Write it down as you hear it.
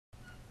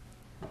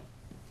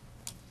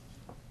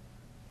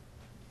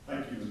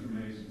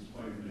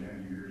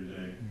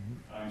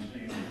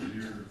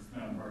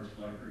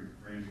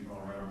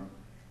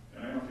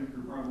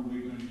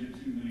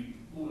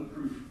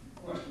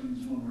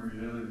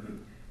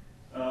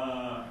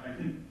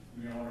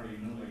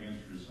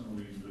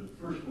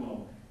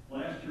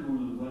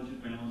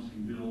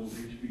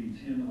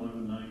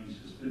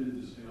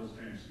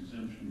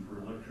exemption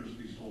for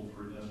electricity sold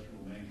for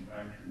industrial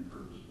manufacturing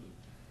purposes.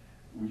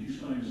 Would you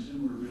sign a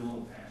similar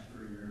bill passed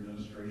during your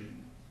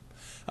administration?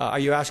 Are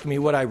you asking me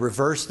would I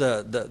reverse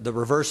the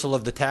reversal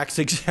of the tax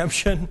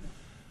exemption?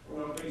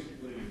 Well,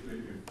 basically,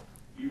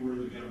 if you were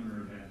the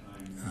governor at that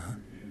time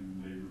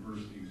and they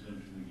reversed the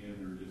exemption again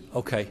or did something,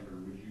 okay.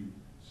 Would you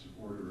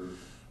support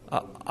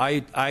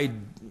it? I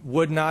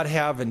would not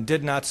have and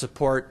did not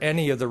support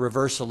any of the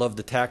reversal of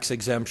the tax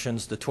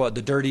exemptions, the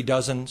dirty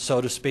dozen,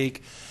 so to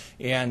speak.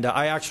 And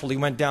I actually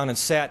went down and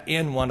sat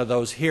in one of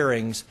those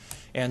hearings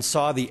and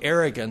saw the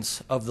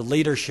arrogance of the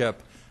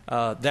leadership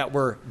that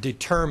were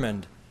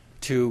determined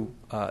to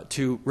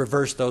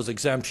reverse those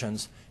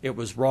exemptions. It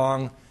was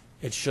wrong.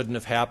 It shouldn't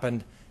have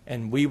happened.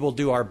 And we will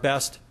do our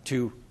best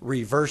to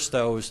reverse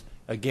those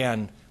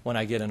again when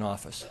I get in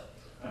office.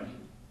 Thank you.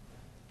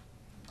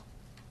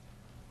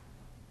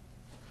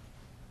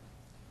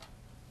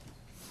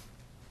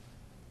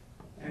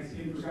 Thanks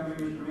again for coming,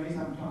 Mr. Maes.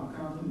 I'm Tom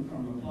Compton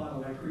from Applied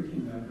Electric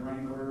in the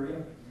Durango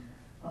area.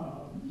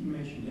 You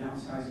mentioned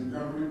downsizing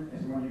government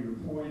as one of your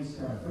points.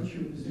 What's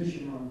your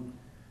position on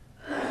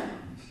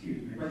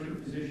what's your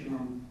position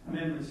on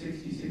Amendment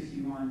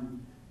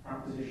 6061,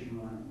 Proposition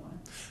 101?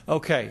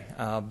 Okay.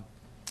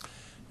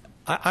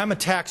 I'm a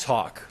tax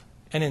hawk,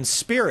 and in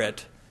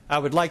spirit, I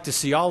would like to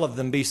see all of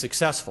them be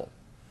successful.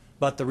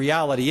 But the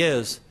reality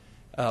is,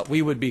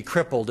 we would be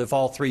crippled if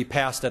all three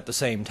passed at the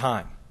same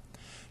time.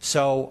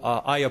 So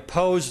I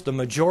oppose the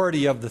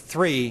majority of the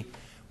three.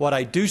 What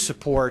I do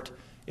support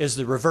is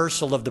the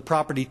reversal of the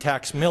property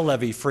tax mill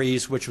levy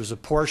freeze, which was a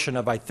portion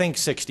of, I think,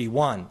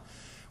 61.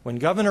 When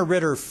Governor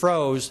Ritter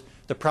froze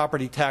the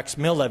property tax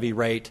mill levy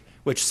rate,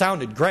 which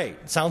sounded great,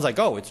 it sounds like,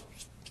 oh, it's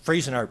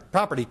freezing our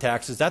property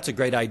taxes, that's a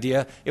great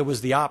idea. It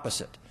was the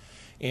opposite.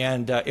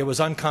 And it was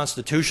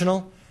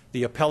unconstitutional.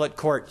 The appellate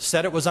court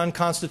said it was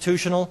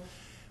unconstitutional.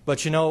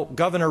 But, you know,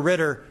 Governor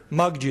Ritter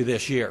mugged you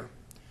this year.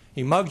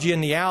 He mugged you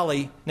in the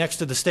alley next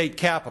to the state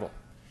capitol.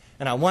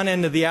 And on one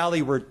end of the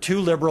alley were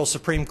 2 liberal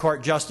Supreme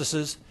Court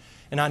justices,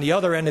 and on the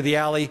other end of the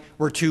alley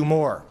were 2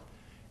 more.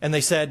 And they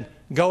said,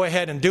 go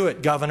ahead and do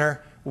it,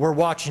 Governor. We're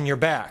watching your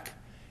back.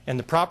 And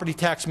the property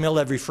tax mill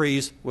levy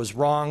freeze was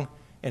wrong,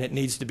 and it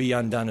needs to be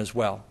undone as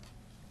well.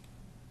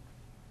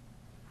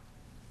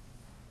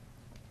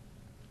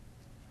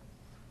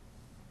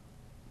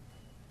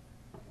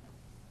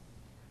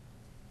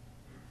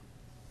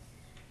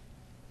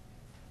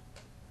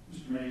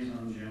 Mr. Maes,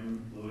 I'm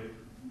Jim Lewick,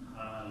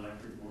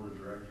 Electric Board of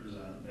Directors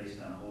based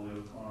out of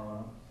Holyoke,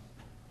 Colorado.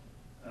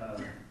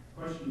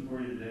 Question for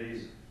you today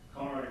is,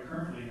 Colorado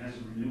currently has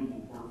a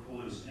renewable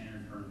portfolio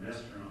standard for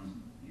investor-owned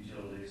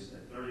utilities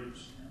at 30%,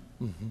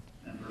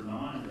 and for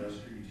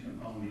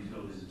non-investor-owned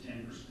utilities at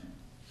 10%.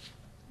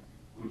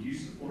 Would you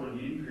support an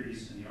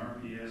increase in the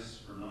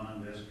RPS for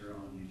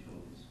non-investor-owned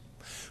utilities?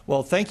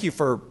 Well, thank you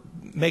for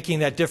making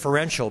that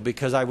differential,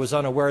 because I was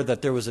unaware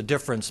that there was a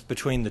difference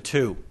between the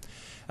two.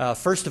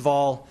 First of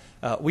all,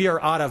 we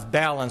are out of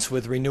balance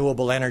with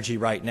renewable energy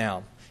right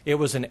now. It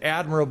was an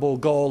admirable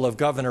goal of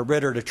Governor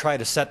Ritter to try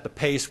to set the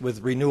pace with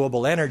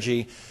renewable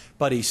energy,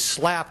 but he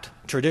slapped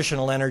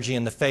traditional energy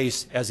in the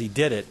face as he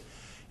did it.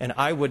 And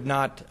I would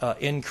not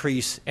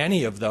increase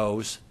any of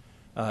those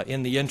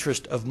in the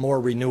interest of more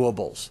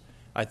renewables.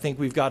 I think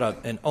we've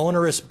got an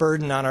onerous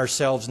burden on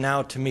ourselves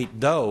now to meet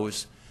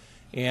those.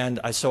 And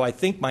so I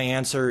think my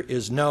answer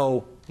is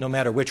no, no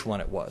matter which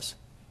one it was.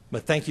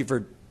 But thank you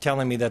for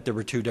telling me that there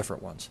were 2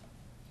 different ones.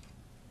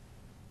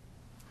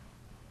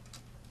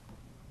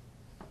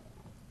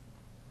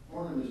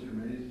 Morning, Mr.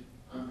 Maes.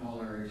 I'm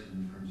Paul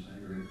Erickson from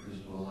Sangre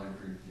Crystal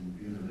Electric in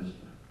Buena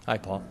Vista. Hi,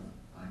 Paul.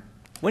 Hi.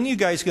 When are you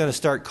guys going to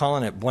start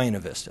calling it Buena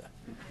Vista?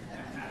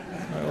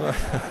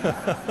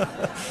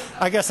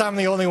 I guess I'm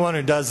the only one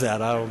who does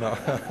that. I don't know.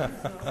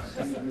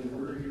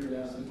 We're here to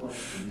ask the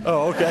question.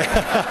 Oh, okay. I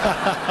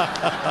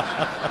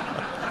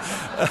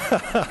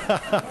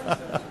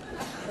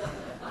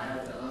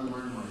had to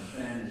unlearn my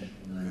Spanish.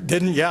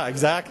 Didn't? Yeah,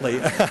 exactly.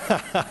 That's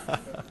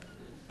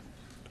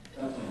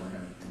all I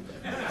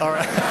have. All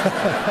right.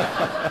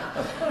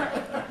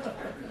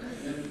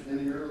 In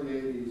the early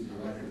 80s,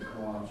 electric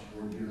co-ops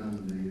were given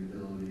the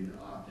ability to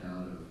opt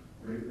out of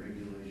rate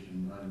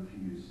regulation by the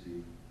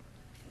PUC.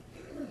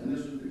 And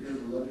this was because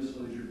the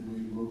legislature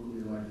believed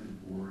locally elected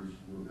boards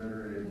were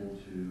better able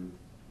to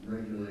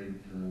regulate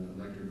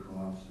electric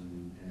co-ops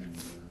and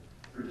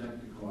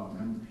protect the co-op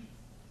members.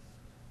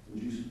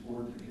 Would you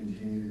support the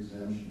continued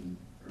exemption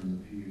from the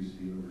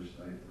PUC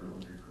oversight for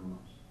electric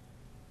co-ops?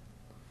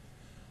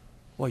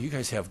 Well, you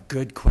guys have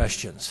good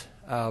questions.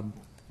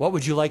 What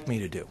would you like me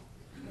to do?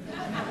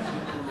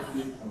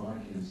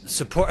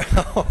 Support?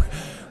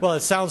 Well,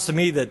 it sounds to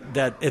me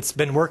that it's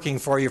been working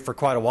for you for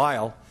quite a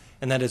while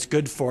and that it's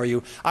good for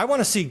you. I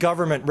want to see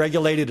government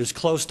regulated as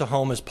close to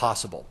home as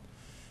possible.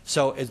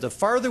 So the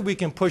farther we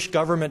can push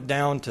government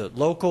down to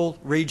local,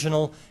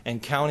 regional,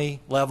 and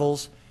county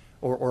levels,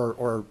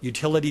 or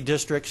utility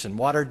districts and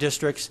water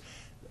districts,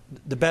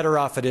 the better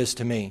off it is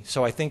to me.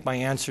 So I think my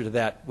answer to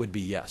that would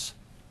be yes.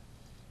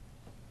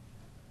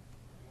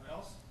 Anyone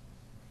else?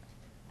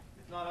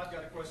 If not, I've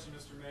got a question,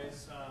 Mr.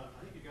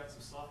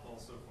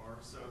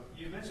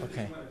 mentioned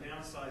Okay. that you want to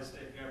downsize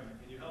state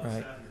government. Can you help us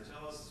Right. out here?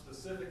 Tell us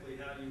specifically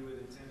how you would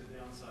intend to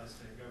downsize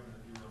state government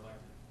if you were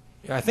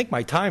elected. I think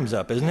my time's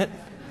up, isn't it?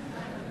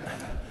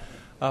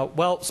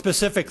 Well,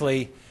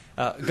 specifically,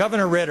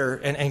 Governor Ritter,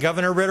 and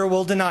Governor Ritter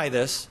will deny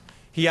this,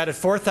 he added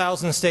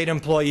 4,000 state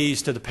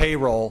employees to the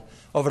payroll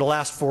over the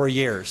last 4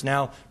 years.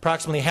 Now,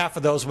 approximately half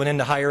of those went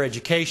into higher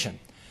education.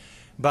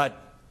 But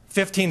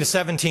 1,500 to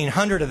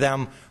 1,700 of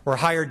them were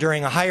hired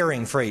during a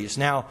hiring freeze.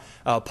 Now,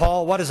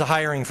 Paul, what does a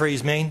hiring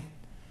freeze mean?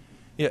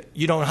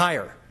 You don't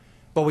hire.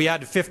 But we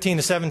added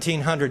 1,500 to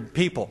 1,700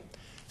 people.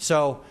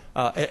 So,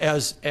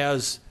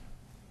 as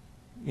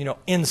you know,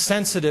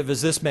 insensitive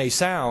as this may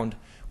sound,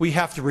 we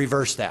have to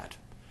reverse that.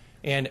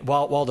 And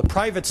while the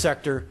private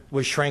sector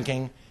was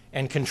shrinking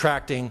and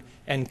contracting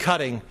and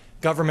cutting,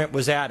 government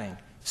was adding.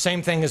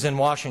 Same thing as in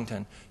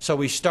Washington. So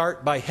we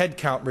start by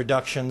headcount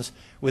reductions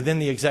within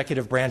the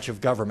executive branch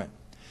of government.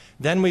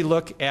 Then we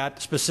look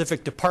at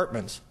specific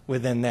departments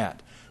within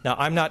that. Now,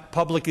 I'm not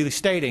publicly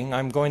stating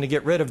I'm going to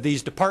get rid of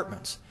these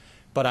departments,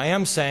 but I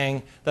am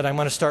saying that I'm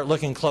going to start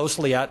looking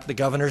closely at the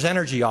Governor's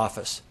Energy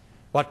Office.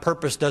 What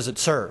purpose does it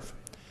serve?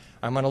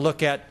 I'm going to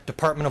look at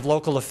Department of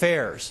Local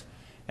Affairs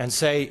and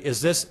say,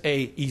 is this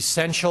an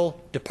essential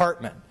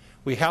department?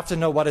 We have to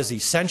know what is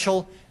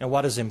essential and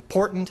what is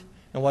important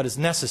and what is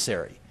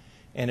necessary.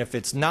 And if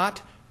it's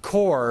not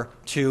core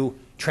to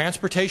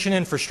transportation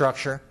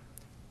infrastructure,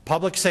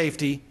 public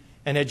safety,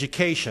 and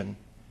education,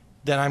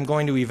 then I'm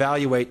going to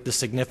evaluate the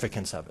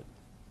significance of it.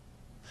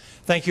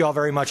 Thank you all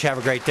very much. Have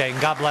a great day, and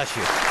God bless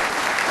you.